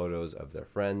 videos and photos of their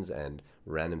friends and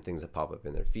random things that pop up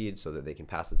in their feed so that they can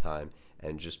pass the time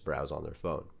and just browse on their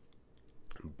phone.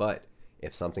 But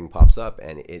if something pops up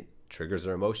and it triggers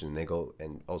their emotion, they go,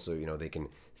 and also, you know, they can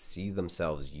see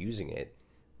themselves using it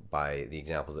by the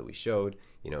examples that we showed.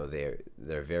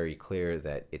 they're very clear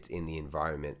that it's in the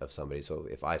environment of somebody. So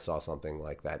if I saw something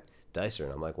like that dicer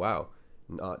and I'm like, wow,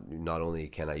 not only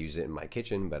can I use it in my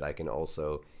kitchen, but I can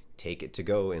also take it to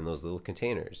go in those little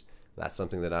containers. That's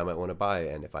something that I might want to buy.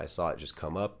 And if I saw it just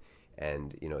come up,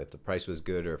 and if the price was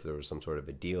good, or if there was some sort of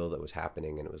a deal that was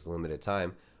happening and it was limited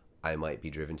time, I might be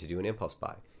driven to do an impulse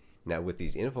buy. Now with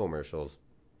these infomercials,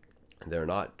 they're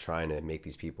not trying to make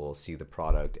these people see the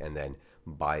product and then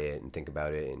buy it and think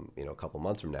about it in a couple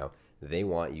months from now. They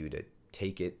want you to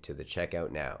take it to the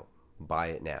checkout now, buy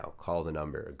it now, call the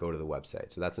number, go to the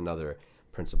website. So that's another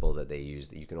principle that they use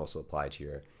that you can also apply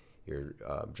to your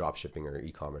drop shipping or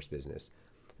e-commerce business.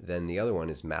 Then the other one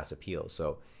is mass appeal.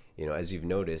 So as you've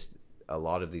noticed, a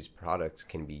lot of these products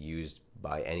can be used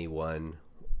by anyone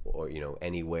or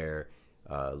anywhere.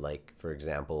 Like for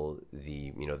example,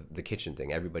 the kitchen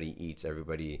thing. Everybody eats.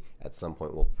 Everybody at some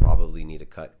point will probably need to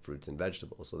cut fruits and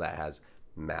vegetables. So that has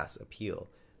mass appeal.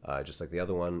 Just like the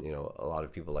other one, a lot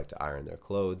of people like to iron their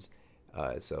clothes.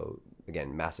 So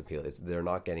again, mass appeal. They're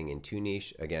not getting in too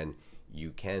niche. Again,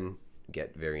 you can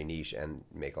get very niche and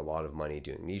make a lot of money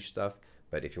doing niche stuff.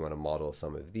 But if you want to model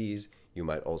some of these, you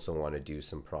might also want to do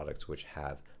some products which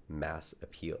have mass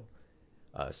appeal.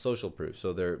 Social proof.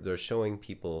 So they're showing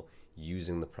people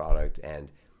using the product, and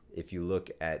if you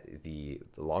look at the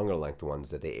longer length ones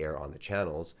that they air on the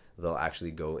channels, they'll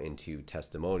actually go into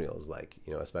testimonials, like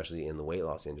especially in the weight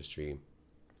loss industry,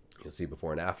 you'll see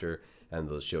before and after, and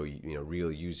they'll show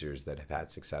real users that have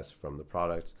had success from the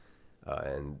products,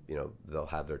 and they'll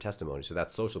have their testimony. So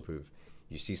that's social proof.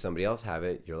 You see somebody else have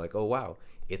it, you're like, oh wow,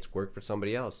 it's worked for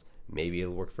somebody else, maybe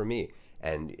it'll work for me.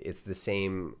 And it's the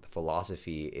same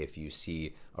philosophy if you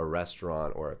see a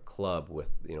restaurant or a club with,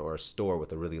 or a store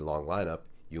with a really long lineup.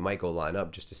 You might go line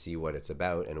up just to see what it's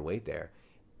about and wait there.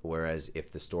 Whereas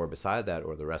if the store beside that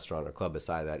or the restaurant or club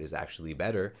beside that is actually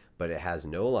better, but it has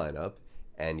no lineup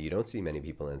and you don't see many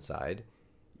people inside,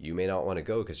 you may not want to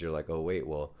go because you're like, oh wait,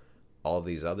 well, all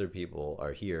these other people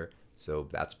are here, so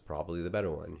that's probably the better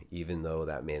one, even though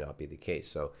that may not be the case.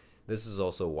 So this is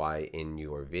also why in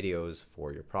your videos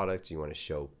for your products, you want to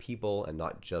show people and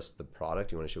not just the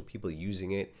product. You want to show people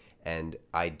using it, and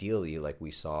ideally, like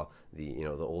we saw the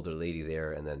older lady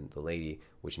there and then the lady,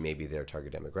 which may be their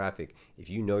target demographic. If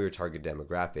you know your target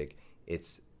demographic,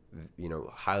 it's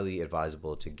highly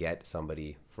advisable to get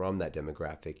somebody from that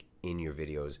demographic in your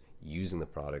videos using the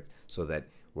product, so that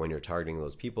when you're targeting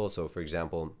those people, so for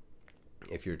example,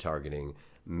 if you're targeting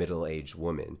middle-aged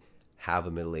women, have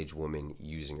a middle-aged woman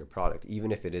using your product,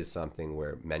 even if it is something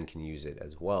where men can use it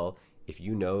as well. If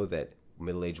you know that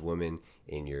middle-aged women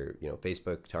in your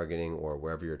Facebook targeting or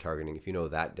wherever you're targeting, if you know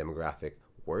that demographic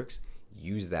works,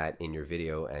 use that in your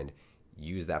video and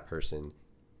use that person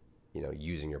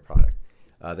using your product.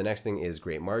 The next thing is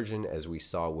great margin, as we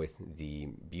saw with the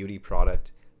beauty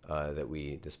product that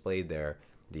we displayed there,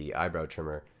 the eyebrow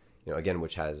trimmer, again,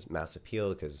 which has mass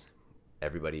appeal because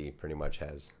everybody pretty much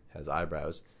has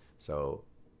eyebrows. So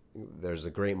there's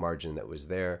a great margin that was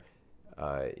there.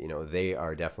 They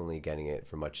are definitely getting it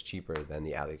for much cheaper than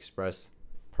the AliExpress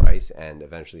price. And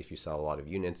eventually, if you sell a lot of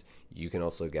units, you can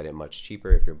also get it much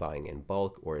cheaper if you're buying in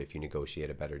bulk or if you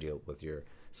negotiate a better deal with your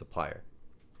supplier.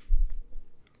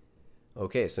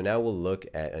 Okay, so now we'll look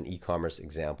at an e-commerce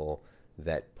example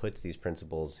that puts these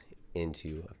principles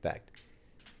into effect.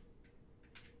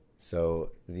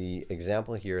 So the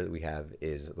example here that we have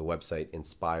is the website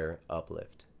Inspire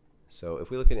Uplift. So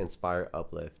if we look at Inspire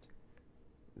Uplift,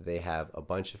 they have a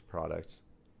bunch of products.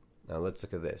 Now let's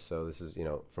look at this. So this is,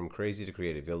 from crazy to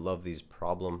creative. You'll love these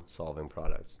problem-solving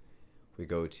products. If we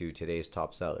go to today's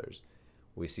top sellers,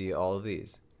 we see all of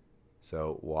these.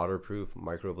 So waterproof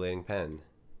microblading pen.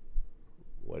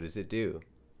 What does it do?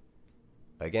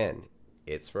 Again,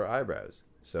 it's for eyebrows.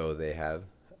 So they have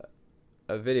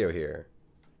a video here.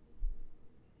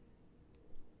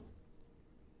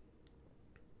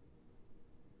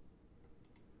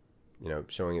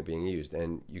 Showing it being used,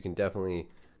 and you can definitely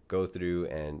go through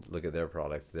and look at their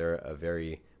products. They're a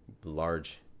very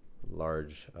large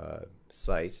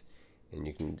site, and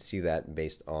you can see that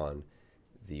based on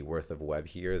the worth of web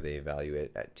here. They value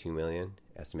it at 2 million.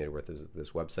 Estimated worth of this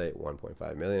website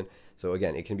 1.5 million. So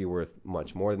again, it can be worth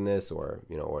much more than this, or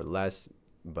or less,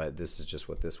 but this is just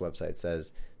what this website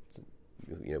says.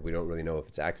 We don't really know if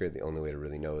it's accurate. The only way to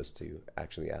really know is to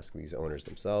actually ask these owners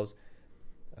themselves.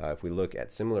 If we look at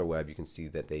SimilarWeb, you can see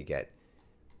that they get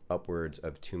upwards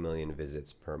of 2 million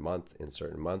visits per month in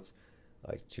certain months,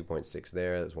 like 2.6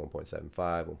 there, there's 1.75,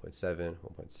 1.7,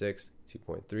 1.6,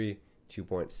 2.3,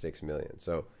 2.6 million.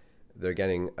 So they're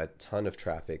getting a ton of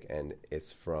traffic, and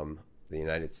it's from the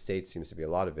United States, seems to be a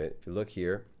lot of it. If you look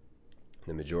here,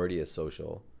 The majority is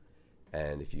social.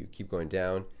 And if you keep going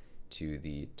down to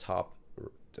the top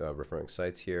referring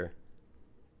sites here,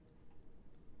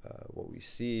 what we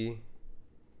see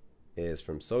is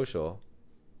from social,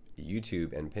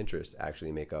 YouTube and Pinterest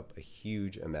actually make up a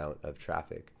huge amount of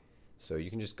traffic. So you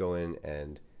can just go in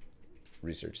and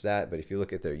research that. But if you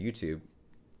look at their YouTube,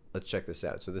 let's check this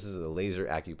out. So this is a laser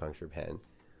acupuncture pen,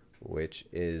 which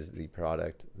is the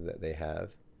product that they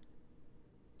have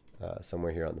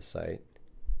somewhere here on the site.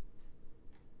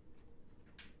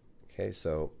 Okay,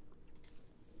 so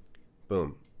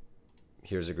boom.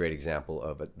 Here's a great example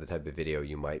of the type of video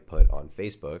you might put on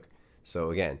Facebook. So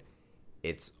again,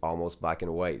 it's almost black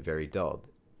and white, very dulled.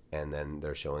 And then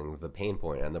they're showing the pain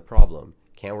point and the problem.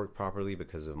 Can't work properly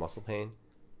because of muscle pain.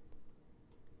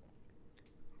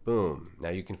 Boom. Now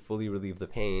you can fully relieve the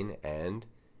pain, and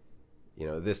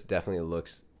this definitely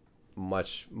looks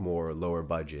much more lower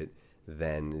budget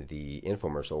than the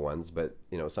infomercial ones, but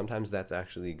sometimes that's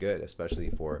actually good, especially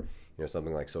for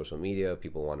something like social media.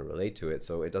 People want to relate to it,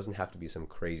 so it doesn't have to be some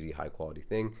crazy high quality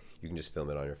thing. You can just film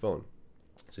it on your phone.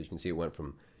 So you can see it went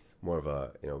from more of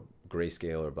a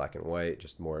grayscale or black and white,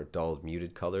 just more dulled,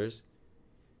 muted colors,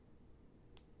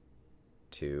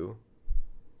 to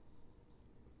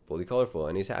fully colorful,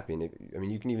 and he's happy. And I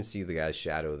mean, you can even see the guy's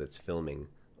shadow that's filming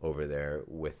over there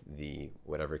with the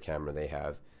whatever camera they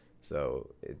have.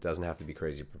 So it doesn't have to be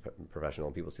crazy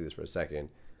professional. People see this for a second,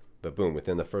 but boom,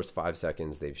 within the first 5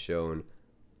 seconds, they've shown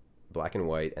black and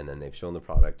white, and then they've shown the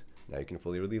product. Now you can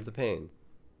fully relieve the pain.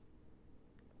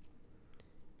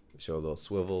 Show a little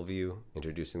swivel view,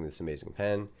 introducing this amazing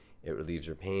pen. It relieves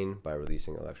your pain by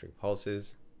releasing electric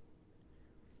pulses.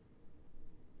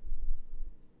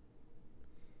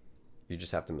 You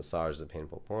just have to massage the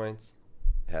painful points.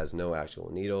 It has no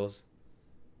actual needles,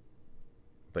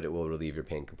 but it will relieve your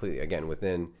pain completely. Again,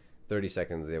 within 30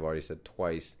 seconds, they've already said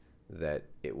twice that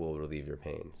it will relieve your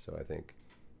pain. So I think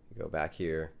you go back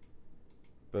here,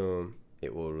 boom,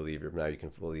 it will relieve your, now you can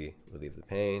fully relieve the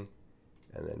pain,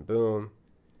 and then boom,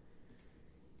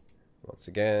 once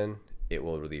again, it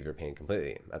will relieve your pain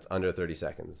completely. That's under 30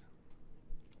 seconds.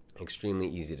 Extremely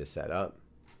easy to set up.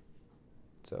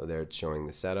 So there it's showing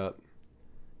the setup.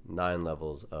 9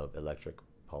 levels of electric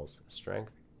pulse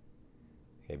strength.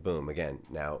 Okay, boom, again,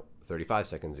 now 35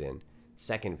 seconds in,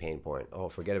 second pain point. Oh,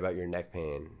 forget about your neck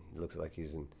pain. He looks like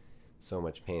he's in so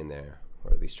much pain there,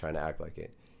 or at least trying to act like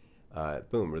it.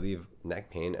 Boom, relieve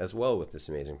neck pain as well with this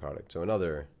amazing product. So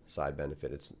another side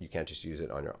benefit, it's you can't just use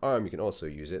it on your arm, you can also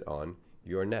use it on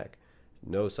your neck.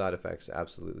 No side effects,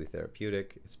 absolutely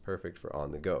therapeutic. It's perfect for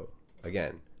on the go.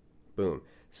 Again, boom.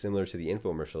 Similar to the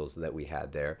infomercials that we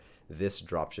had there, this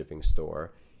dropshipping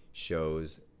store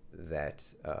shows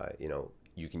that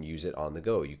you can use it on the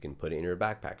go. You can put it in your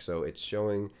backpack. So it's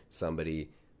showing somebody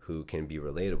who can be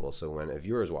relatable. So when a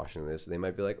viewer is watching this, they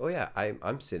might be like, oh yeah,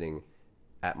 I'm sitting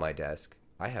at my desk.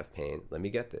 I have pain. Let me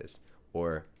get this.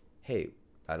 Or, hey,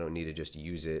 I don't need to just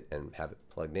use it and have it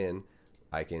plugged in.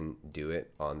 I can do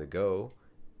it on the go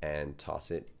and toss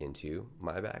it into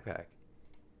my backpack.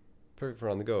 Perfect for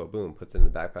on the go. Boom, puts it in the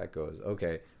backpack, goes,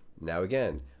 okay, now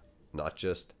again, not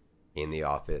just in the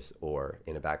office or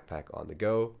in a backpack on the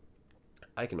go.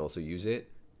 I can also use it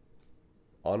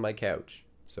on my couch.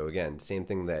 So again, same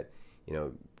thing that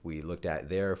we looked at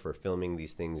there for filming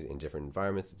these things in different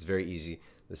environments. It's very easy.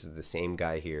 This is the same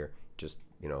guy here. Just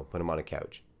put him on a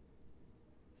couch.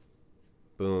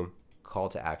 Boom, call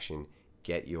to action.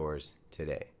 Get yours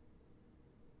today.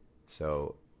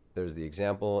 So there's the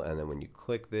example, and then when you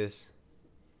click this,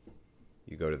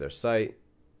 you go to their site.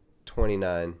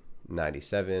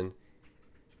 $29.97.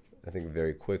 I think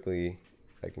very quickly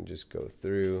I can just go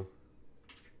through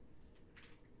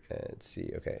and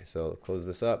see. Okay, so close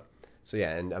this up. So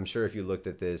yeah, and I'm sure if you looked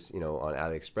at this, on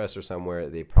AliExpress or somewhere,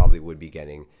 they probably would be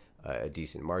getting a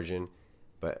decent margin.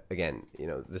 But again,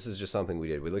 this is just something we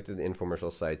did. We looked at the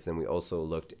infomercial sites, then we also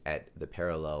looked at the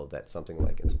parallel that something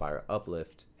like Inspire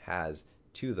Uplift has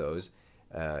to those.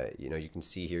 You can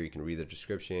see here, you can read the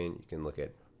description, you can look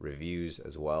at reviews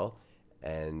as well,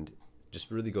 and just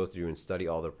really go through and study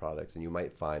all their products, and you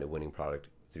might find a winning product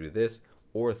through this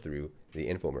or through the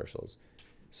infomercials.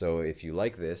 So if you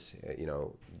like this,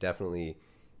 definitely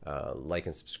like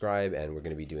and subscribe, and we're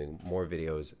going to be doing more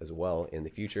videos as well in the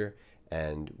future,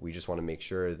 and we just want to make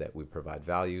sure that we provide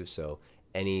value. So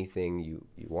anything you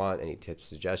want, any tips,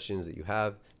 suggestions that you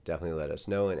have, definitely let us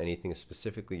know, and anything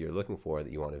specifically you're looking for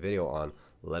that you want a video on,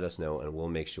 let us know, and we'll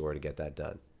make sure to get that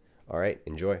done. All right,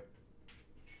 enjoy.